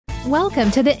Welcome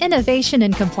to the Innovation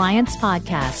and Compliance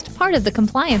Podcast, part of the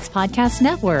Compliance Podcast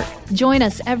Network. Join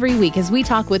us every week as we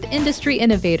talk with industry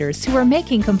innovators who are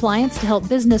making compliance to help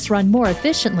business run more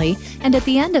efficiently and at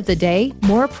the end of the day,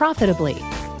 more profitably.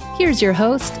 Here's your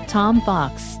host, Tom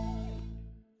Fox.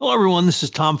 Hello, everyone. This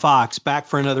is Tom Fox back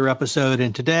for another episode.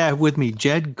 And today I have with me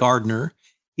Jed Gardner.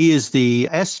 He is the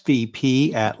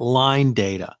SVP at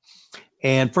LineData.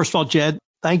 And first of all, Jed,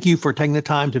 thank you for taking the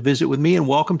time to visit with me and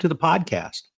welcome to the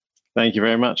podcast. Thank you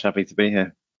very much. Happy to be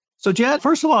here. So, Jed,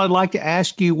 first of all, I'd like to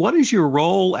ask you, what is your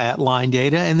role at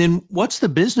LineData? And then what's the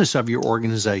business of your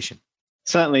organization?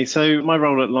 Certainly. So my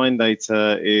role at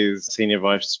LineData is Senior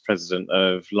Vice President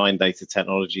of LineData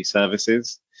Technology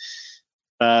Services.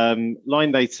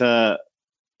 LineData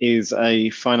is a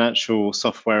financial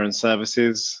software and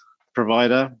services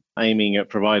provider aiming at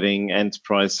providing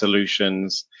enterprise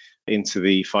solutions into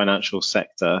the financial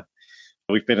sector.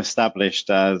 We've been established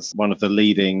as one of the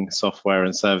leading software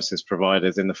and services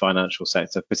providers in the financial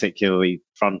sector, particularly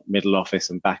front, middle office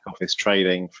and back office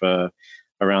trading for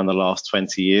around the last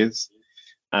 20 years.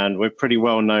 And we're pretty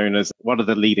well known as one of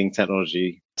the leading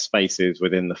technology spaces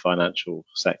within the financial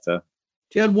sector.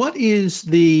 Jed, what is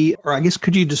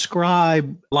could you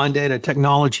describe LineData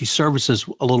Technology Services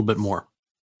a little bit more?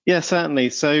 Yeah, certainly.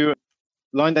 So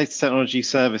LineData Technology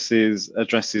Services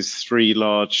addresses three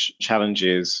large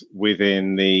challenges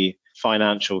within the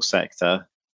financial sector.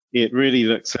 It really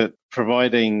looks at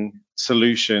providing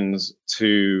solutions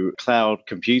to cloud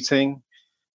computing,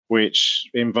 which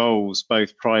involves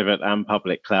both private and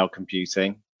public cloud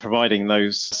computing, providing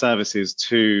those services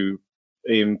to,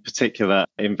 in particular,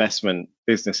 investment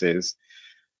businesses,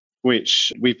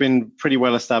 which we've been pretty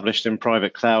well established in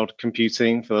private cloud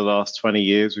computing for the last 20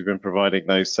 years. We've been providing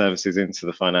those services into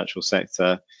the financial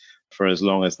sector for as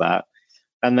long as that.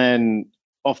 And then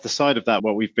off the side of that,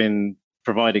 what we've been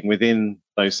providing within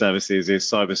those services is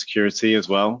cybersecurity as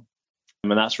well.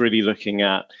 And that's really looking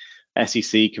at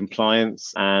SEC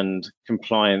compliance and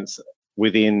compliance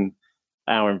within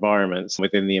our environments,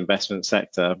 within the investment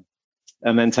sector.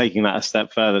 And then taking that a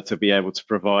step further to be able to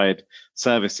provide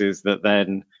services that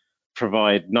then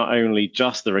provide not only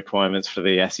just the requirements for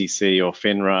the SEC or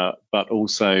FINRA, but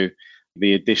also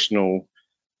the additional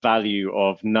value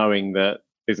of knowing that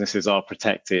businesses are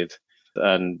protected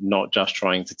and not just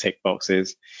trying to tick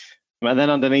boxes. And then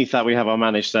underneath that, we have our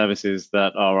managed services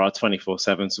that are our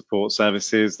 24/7 support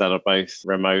services that are both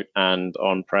remote and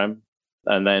on-prem.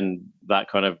 And then that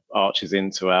kind of arches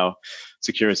into our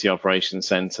security operations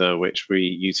center, which we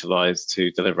utilize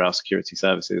to deliver our security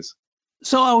services.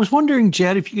 So I was wondering,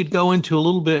 Jed, if you could go into a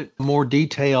little bit more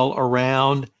detail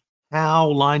around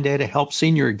how LineData helps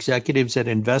senior executives at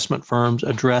investment firms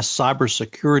address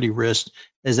cybersecurity risks,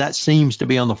 as that seems to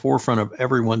be on the forefront of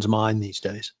everyone's mind these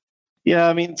days.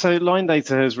 Yeah, so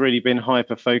LineData has really been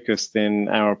hyper-focused in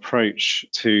our approach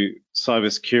to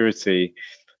cybersecurity.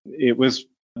 It was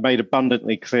made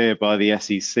abundantly clear by the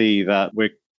SEC that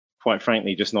we're quite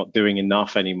frankly just not doing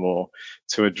enough anymore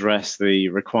to address the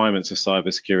requirements of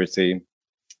cybersecurity,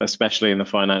 especially in the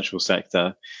financial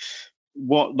sector.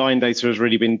 What LineData has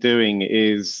really been doing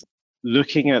is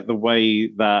looking at the way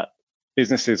that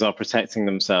businesses are protecting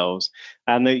themselves,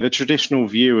 and the traditional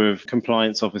view of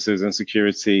compliance officers and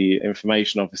security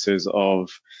information officers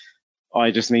of, I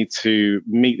just need to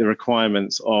meet the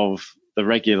requirements of the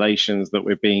regulations that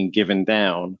we're being given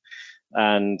down,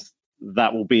 and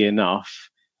that will be enough.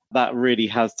 That really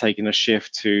has taken a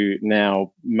shift to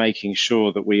now making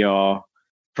sure that we are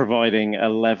providing a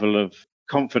level of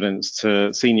confidence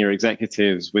to senior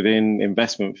executives within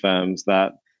investment firms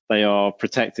that they are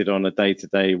protected on a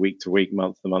day-to-day, week-to-week,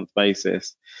 month-to-month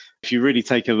basis. If you really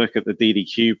take a look at the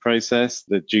DDQ process,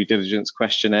 the due diligence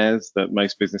questionnaires that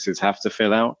most businesses have to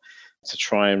fill out to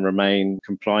try and remain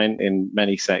compliant in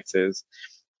many sectors,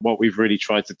 what we've really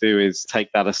tried to do is take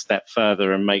that a step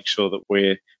further and make sure that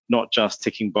we're not just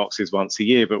ticking boxes once a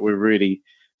year, but we're really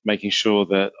making sure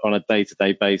that on a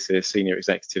day-to-day basis, senior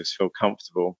executives feel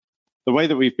comfortable. The way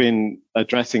that we've been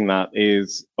addressing that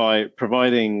is by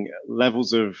providing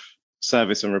levels of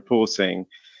service and reporting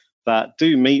that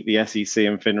do meet the SEC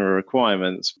and FINRA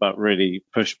requirements, but really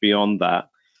push beyond that.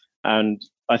 And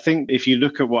I think if you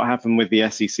look at what happened with the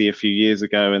SEC a few years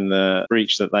ago and the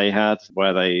breach that they had,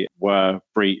 where they were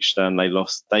breached and they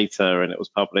lost data and it was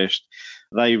published,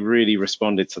 they really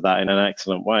responded to that in an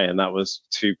excellent way. And that was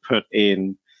to put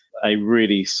in a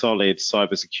really solid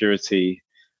cybersecurity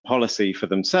policy for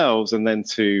themselves and then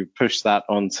to push that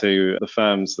onto the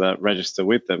firms that register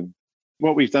with them.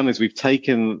 What we've done is we've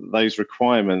taken those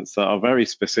requirements that are very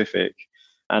specific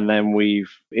and then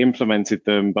we've implemented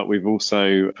them, but we've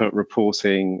also put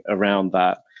reporting around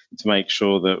that to make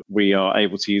sure that we are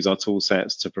able to use our tool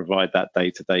sets to provide that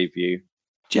day-to-day view.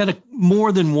 Jed,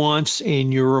 more than once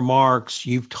in your remarks,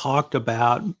 you've talked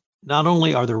about not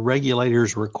only are the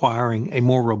regulators requiring a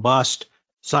more robust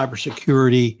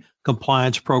cybersecurity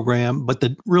compliance program, but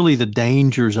really the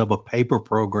dangers of a paper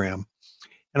program.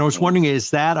 And I was wondering,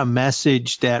 is that a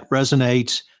message that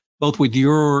resonates both with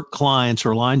your clients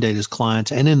or LineData's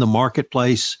clients and in the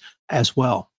marketplace as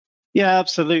well? Yeah,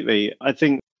 absolutely. I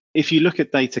think if you look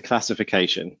at data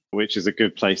classification, which is a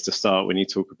good place to start when you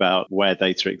talk about where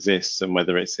data exists and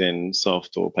whether it's in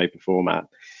soft or paper format,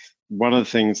 one of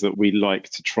the things that we like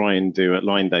to try and do at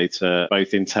LineData,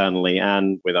 both internally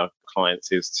and with our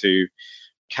clients, is to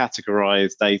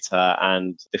categorize data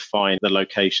and define the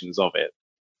locations of it.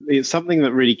 It's something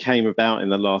that really came about in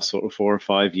the last sort of 4 or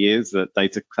 5 years, that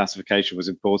data classification was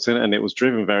important, and it was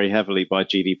driven very heavily by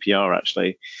GDPR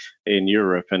actually in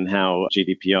Europe, and how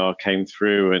GDPR came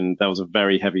through, and there was a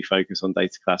very heavy focus on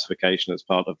data classification as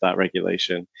part of that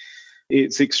regulation.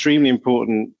 It's extremely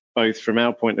important both from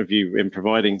our point of view in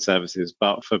providing services,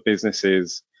 but for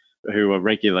businesses who are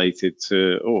regulated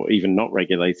to, or even not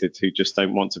regulated, who just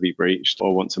don't want to be breached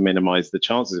or want to minimize the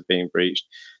chances of being breached,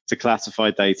 to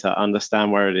classify data,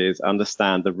 understand where it is,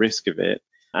 understand the risk of it,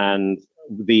 and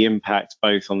the impact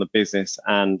both on the business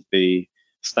and the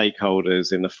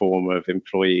stakeholders in the form of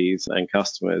employees and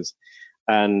customers,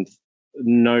 and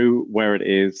know where it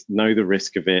is, know the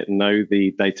risk of it, know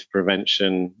the data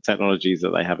prevention technologies that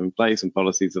they have in place and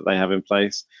policies that they have in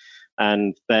place,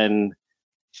 and then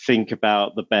think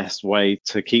about the best way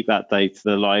to keep that data,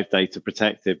 the live data,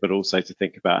 protected, but also to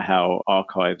think about how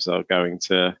archives are going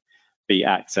to be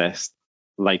accessed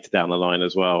later down the line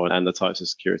as well, and the types of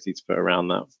security to put around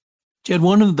that. Jed,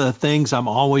 one of the things I'm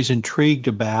always intrigued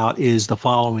about is the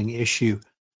following issue.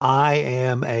 I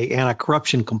am an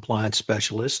anti-corruption compliance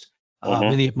specialist.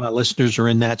 Many of my listeners are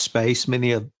in that space.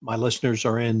 Many of my listeners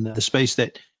are in the space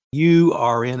that you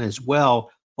are in as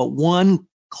well. But one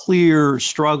clear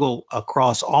struggle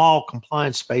across all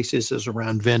compliance spaces is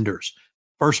around vendors.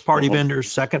 First party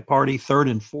vendors, second party, third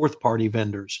and fourth party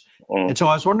vendors. And so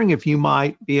I was wondering if you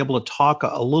might be able to talk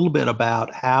a little bit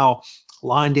about how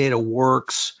LineData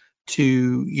works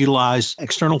to utilize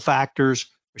external factors,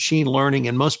 machine learning,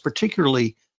 and most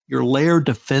particularly your layered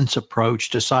defense approach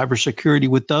to cybersecurity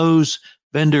with those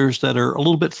vendors that are a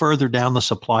little bit further down the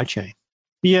supply chain.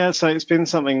 Yeah, so it's been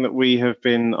something that we have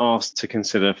been asked to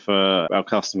consider for our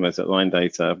customers at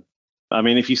LineData. I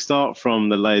mean, if you start from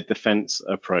the layered defense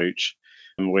approach,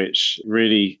 which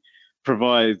really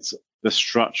provides the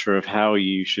structure of how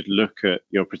you should look at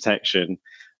your protection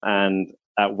and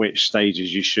at which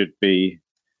stages you should be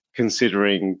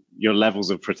considering your levels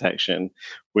of protection,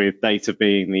 with data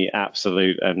being the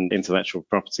absolute and intellectual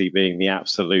property being the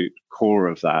absolute core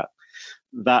of that.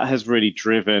 That has really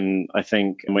driven, I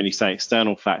think, and when you say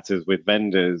external factors with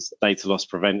vendors, data loss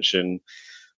prevention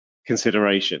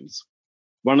considerations.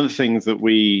 One of the things that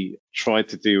we tried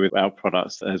to do with our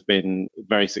products that has been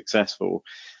very successful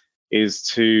is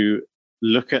to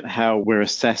look at how we're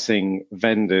assessing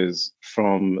vendors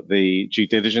from the due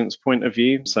diligence point of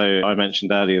view. So I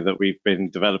mentioned earlier that we've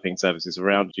been developing services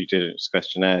around due diligence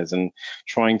questionnaires and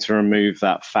trying to remove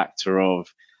that factor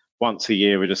of once a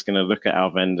year, we're just going to look at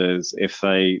our vendors. If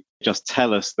they just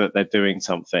tell us that they're doing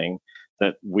something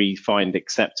that we find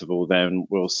acceptable, then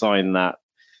we'll sign that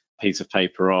piece of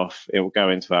paper off. It will go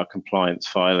into our compliance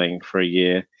filing for a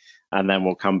year, and then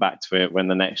we'll come back to it when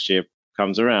the next year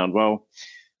comes around. Well,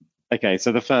 okay,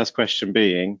 so the first question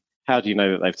being, how do you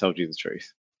know that they've told you the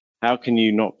truth? How can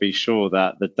you not be sure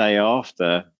that the day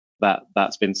after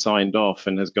that's been signed off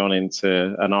and has gone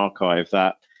into an archive,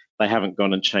 that they haven't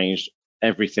gone and changed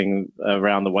everything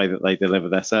around the way that they deliver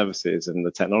their services and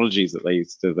the technologies that they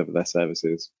use to deliver their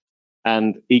services?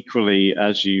 And equally,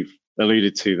 as you've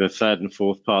alluded to, the third and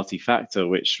fourth party factor,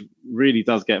 which really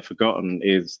does get forgotten,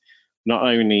 is not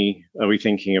only are we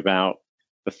thinking about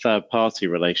the third party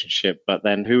relationship, but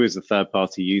then who is the third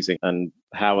party using and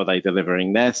how are they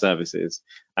delivering their services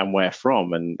and where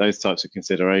from, and those types of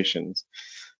considerations.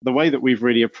 The way that we've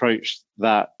really approached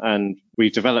that, and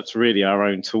we've developed really our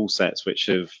own tool sets which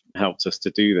have helped us to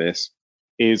do this,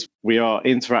 is we are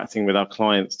interacting with our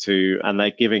clients and they're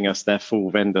giving us their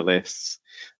full vendor lists.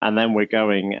 And then we're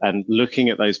going and looking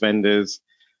at those vendors,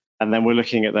 and then we're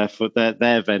looking at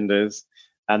their vendors,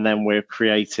 and then we're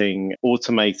creating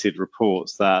automated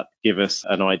reports that give us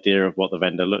an idea of what the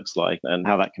vendor looks like and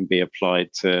how that can be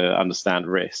applied to understand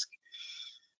risk.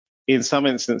 In some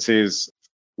instances,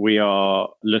 we are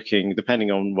looking, depending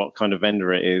on what kind of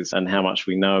vendor it is and how much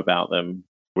we know about them,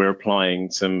 we're applying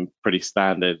some pretty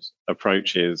standard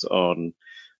approaches on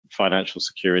financial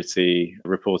security,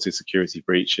 reported security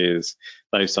breaches,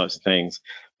 those types of things.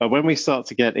 But when we start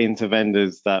to get into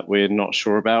vendors that we're not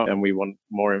sure about and we want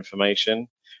more information,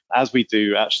 as we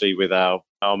do actually with our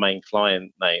main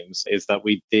client names, is that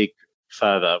we dig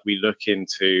further. We look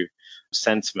into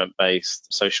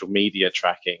sentiment-based social media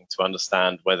tracking to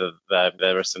understand whether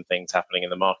there are some things happening in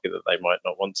the market that they might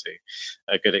not want to.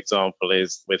 A good example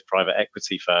is with private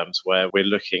equity firms, where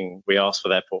we ask for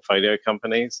their portfolio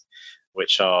companies,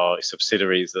 which are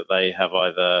subsidiaries that they have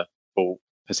either bought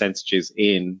percentages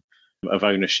in of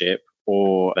ownership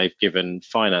or they've given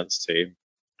finance to.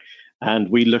 And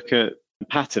we look at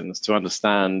patterns to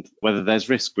understand whether there's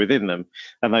risk within them.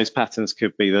 And those patterns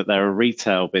could be that they're a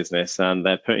retail business and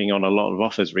they're putting on a lot of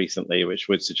offers recently, which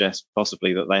would suggest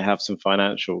possibly that they have some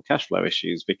financial cash flow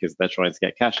issues because they're trying to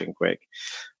get cash in quick.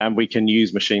 And we can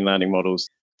use machine learning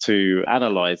models to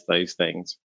analyze those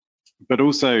things. But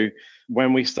also,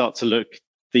 when we start to look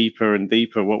deeper and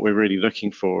deeper, what we're really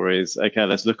looking for is, okay,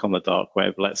 let's look on the dark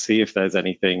web. Let's see if there's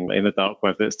anything in the dark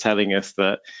web that's telling us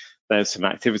that there's some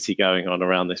activity going on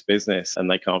around this business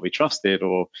and they can't be trusted,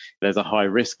 or there's a high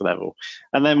risk level.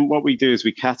 And then what we do is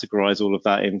we categorize all of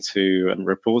that into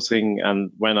reporting.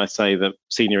 And when I say that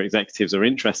senior executives are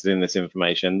interested in this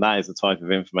information, that is the type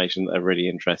of information that they're really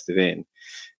interested in,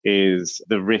 is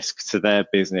the risk to their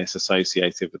business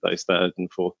associated with those third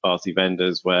and fourth party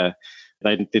vendors, where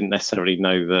they didn't necessarily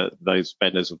know that those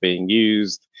vendors were being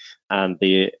used, and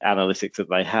the analytics that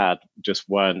they had just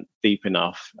weren't deep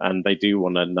enough. And they do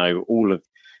want to know all of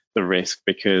the risk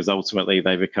because ultimately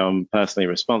they become personally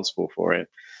responsible for it.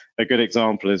 A good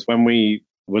example is when we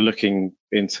were looking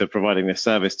into providing this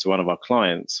service to one of our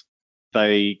clients,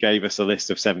 they gave us a list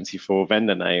of 74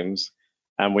 vendor names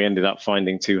and we ended up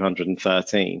finding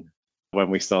 213 when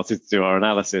we started to do our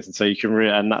analysis. And so you can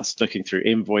and that's looking through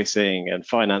invoicing and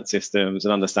finance systems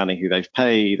and understanding who they've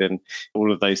paid and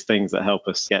all of those things that help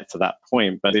us get to that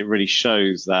point. But it really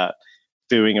shows that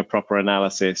doing a proper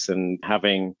analysis and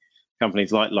having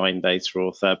companies like Line Data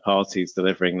or third parties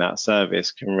delivering that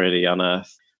service can really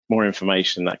unearth more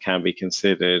information that can be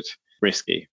considered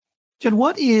risky. Jed,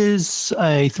 what is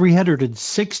a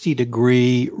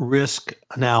 360-degree risk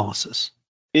analysis?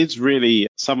 It's really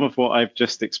some of what I've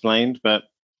just explained, but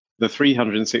the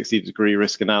 360-degree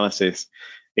risk analysis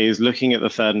is looking at the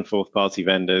third and fourth party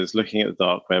vendors, looking at the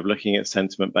dark web, looking at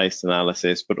sentiment-based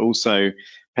analysis, but also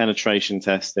penetration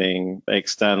testing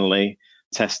externally,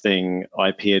 testing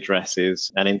IP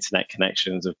addresses and internet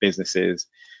connections of businesses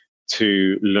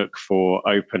to look for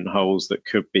open holes that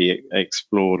could be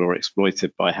explored or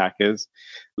exploited by hackers,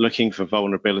 looking for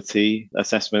vulnerability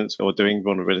assessments or doing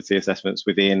vulnerability assessments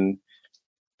within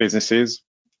businesses,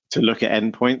 to look at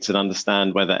endpoints and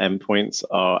understand whether endpoints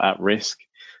are at risk,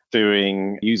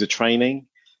 doing user training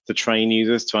to train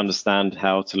users to understand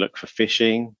how to look for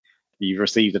phishing. You've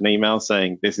received an email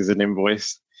saying this is an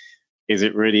invoice. Is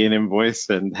it really an invoice?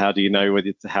 And how do you know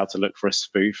how to look for a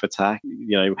spoof attack?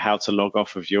 You know, how to log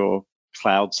off of your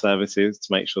cloud services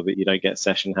to make sure that you don't get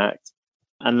session hacked.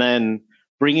 And then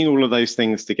bringing all of those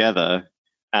things together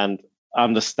and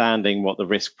understanding what the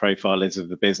risk profile is of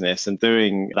the business and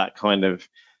doing that kind of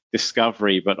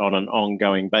discovery, but on an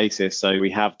ongoing basis. So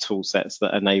we have tool sets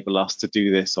that enable us to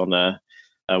do this on a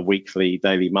weekly,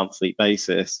 daily, monthly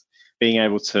basis. Being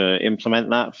able to implement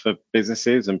that for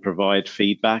businesses and provide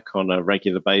feedback on a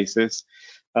regular basis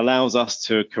allows us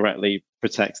to correctly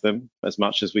protect them as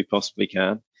much as we possibly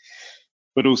can.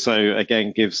 But also,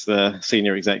 again, gives the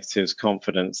senior executives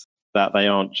confidence that they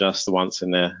aren't just a once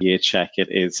in a year check. It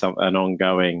is an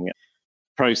ongoing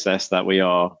process that we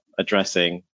are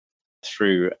addressing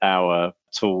through our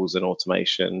tools and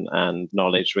automation and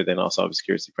knowledge within our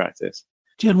cybersecurity practice.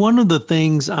 Jed, one of the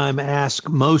things I'm asked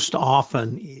most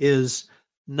often is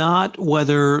not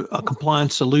whether a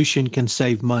compliance solution can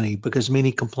save money, because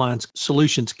many compliance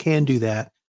solutions can do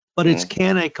that, but it's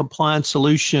can a compliance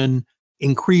solution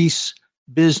increase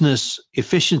business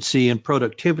efficiency and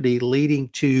productivity, leading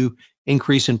to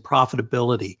increase in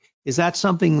profitability? Is that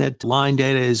something that Line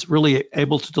Data is really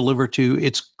able to deliver to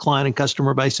its client and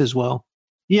customer base as well?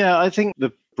 Yeah, I think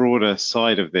the broader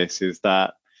side of this is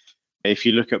that if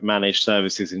you look at managed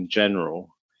services in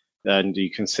general, and you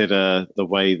consider the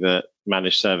way that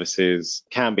managed services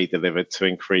can be delivered to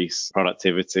increase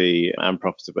productivity and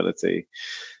profitability,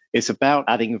 it's about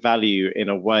adding value in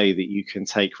a way that you can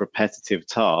take repetitive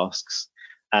tasks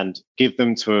and give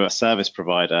them to a service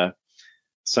provider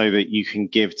so that you can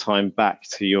give time back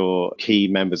to your key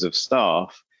members of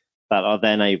staff that are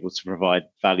then able to provide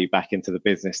value back into the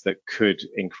business that could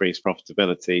increase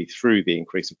profitability through the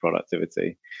increase of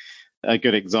productivity. A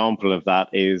good example of that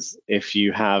is if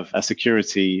you have a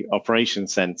security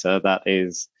operations center that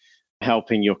is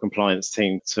helping your compliance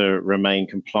team to remain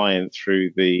compliant through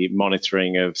the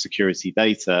monitoring of security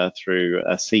data through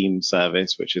a SIEM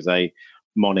service, which is a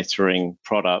monitoring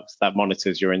product that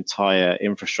monitors your entire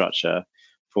infrastructure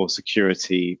for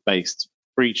security-based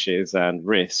breaches and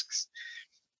risks,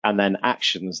 and then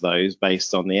actions those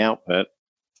based on the output,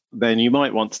 then you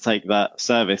might want to take that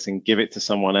service and give it to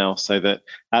someone else so that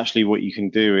actually what you can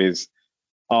do is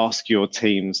ask your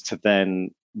teams to then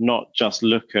not just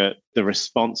look at the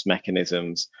response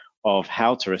mechanisms of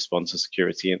how to respond to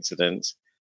security incidents,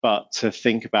 but to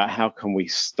think about how can we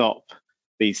stop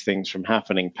these things from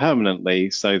happening permanently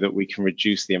so that we can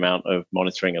reduce the amount of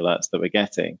monitoring alerts that we're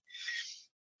getting.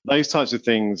 Those types of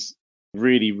things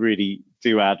really, really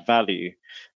do add value.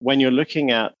 When you're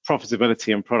looking at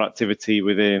profitability and productivity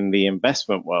within the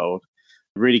investment world,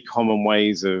 really common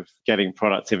ways of getting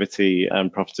productivity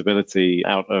and profitability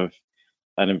out of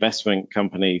an investment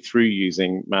company through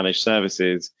using managed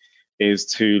services is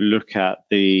to look at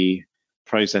the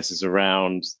processes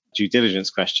around due diligence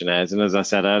questionnaires. And as I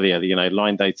said earlier,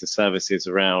 line data services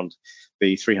around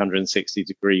the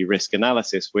 360-degree risk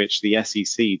analysis, which the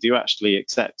SEC do actually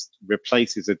accept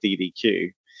replaces a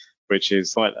DDQ, which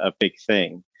is quite a big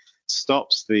thing,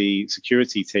 stops the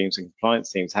security teams and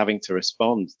compliance teams having to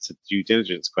respond to due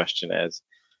diligence questionnaires,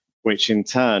 which in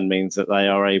turn means that they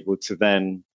are able to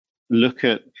then look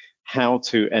at how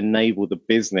to enable the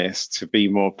business to be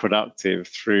more productive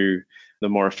through the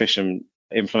more efficient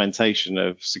implementation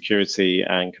of security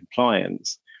and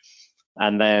compliance.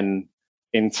 And then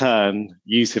in turn,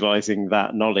 utilizing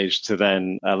that knowledge to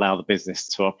then allow the business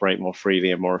to operate more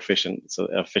freely and more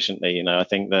efficiently. I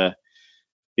think the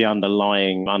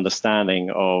underlying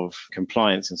understanding of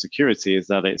compliance and security is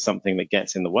that it's something that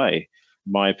gets in the way.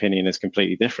 My opinion is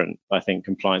completely different. I think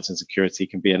compliance and security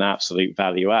can be an absolute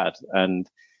value add. And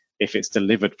if it's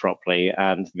delivered properly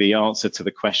and the answer to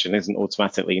the question isn't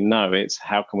automatically no, it's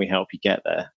how can we help you get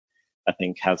there, I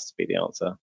think has to be the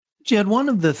answer. Jed, one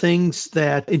of the things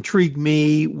that intrigued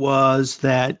me was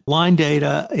that Line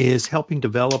Data is helping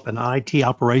develop an IT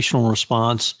operational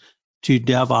response to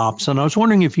DevOps. And I was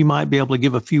wondering if you might be able to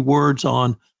give a few words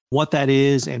on what that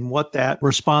is and what that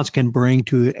response can bring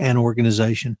to an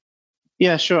organization.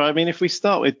 Yeah, sure. I mean, if we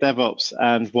start with DevOps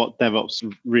and what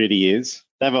DevOps really is,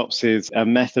 DevOps is a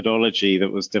methodology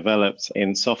that was developed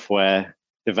in software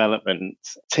development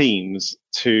teams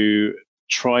to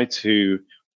try to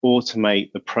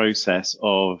automate the process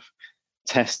of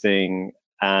testing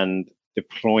and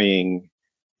deploying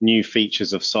new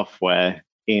features of software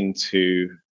into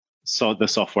the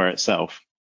software itself.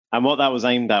 And what that was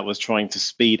aimed at was trying to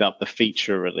speed up the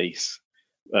feature release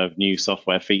of new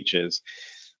software features.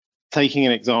 Taking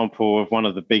an example of one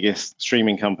of the biggest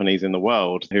streaming companies in the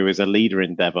world, who is a leader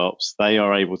in DevOps, they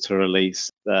are able to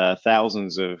release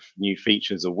thousands of new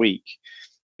features a week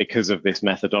because of this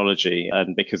methodology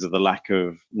and because of the lack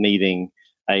of needing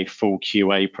a full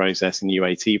QA process and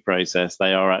UAT process.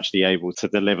 They are actually able to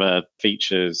deliver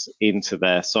features into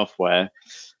their software.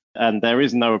 And there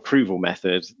is no approval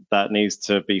method that needs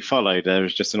to be followed. There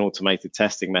is just an automated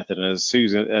testing method. And as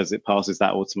soon as it passes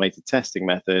that automated testing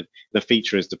method, the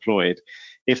feature is deployed.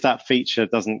 If that feature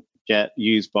doesn't get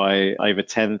used by over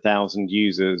 10,000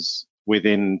 users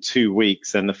within 2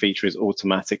 weeks, then the feature is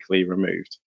automatically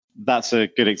removed. That's a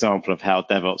good example of how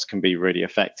DevOps can be really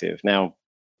effective. Now,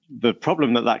 the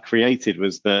problem that created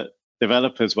was that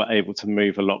developers were able to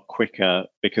move a lot quicker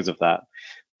because of that.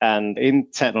 And in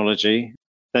technology,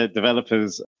 the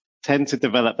developers tend to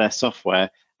develop their software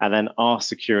and then ask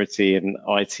security and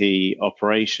IT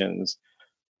operations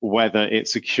whether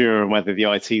it's secure and whether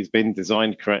the IT has been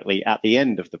designed correctly at the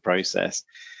end of the process.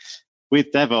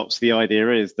 With DevOps, the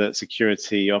idea is that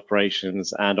security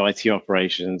operations and IT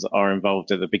operations are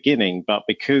involved at the beginning, but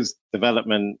because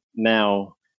development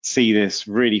now see this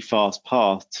really fast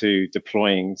path to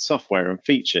deploying software and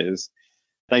features,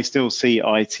 they still see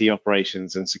IT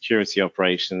operations and security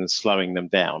operations slowing them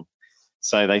down.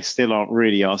 So they still aren't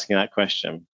really asking that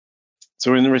question.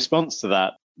 So in response to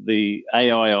that, the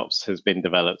AI Ops has been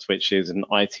developed, which is an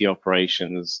IT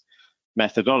operations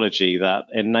methodology that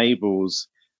enables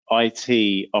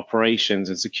IT operations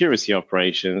and security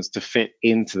operations to fit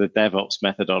into the DevOps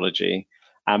methodology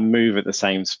and move at the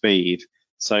same speed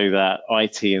so that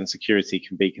IT and security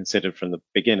can be considered from the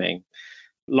beginning.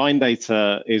 Line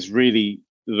Data is really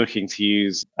looking to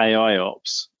use AI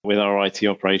Ops with our IT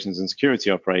operations and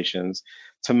security operations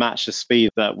to match the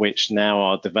speed at which now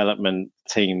our development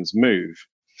teams move.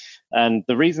 And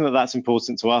the reason that that's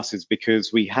important to us is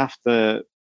because we have to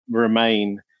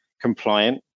remain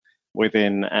compliant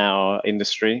within our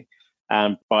industry.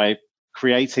 And by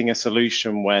creating a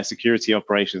solution where security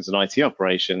operations and IT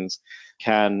operations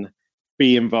can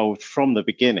be involved from the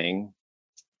beginning,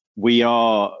 we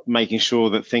are making sure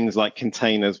that things like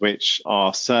containers, which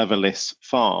are serverless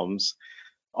farms,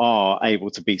 are able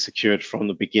to be secured from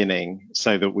the beginning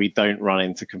so that we don't run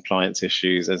into compliance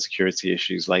issues and security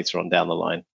issues later on down the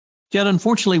line. Jed,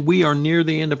 unfortunately, we are near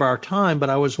the end of our time, but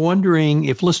I was wondering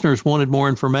if listeners wanted more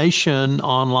information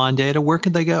on LineData, where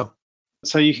could they go?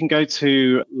 So you can go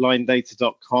to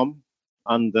linedata.com.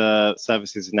 Under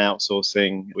services and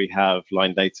outsourcing, we have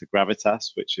LineData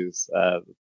Gravitas, which is the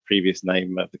previous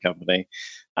name of the company.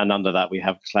 And under that, we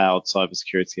have cloud,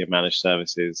 cybersecurity, and managed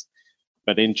services.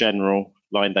 But in general,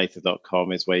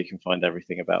 linedata.com is where you can find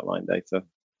everything about LineData.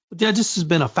 Yeah, this has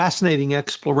been a fascinating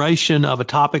exploration of a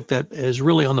topic that is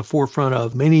really on the forefront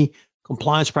of many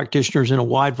compliance practitioners in a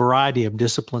wide variety of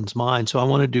disciplines' minds. So I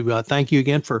wanted to thank you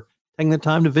again for taking the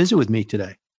time to visit with me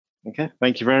today. Okay,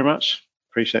 thank you very much.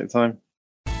 Appreciate the time.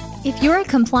 If you're a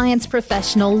compliance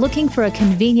professional looking for a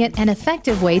convenient and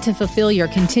effective way to fulfill your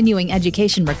continuing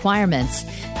education requirements,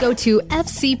 go to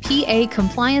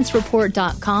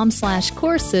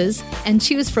fcpacompliancereport.com/courses and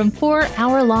choose from 4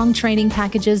 hour-long training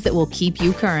packages that will keep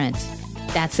you current.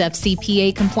 That's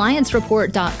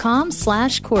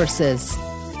fcpacompliancereport.com/courses.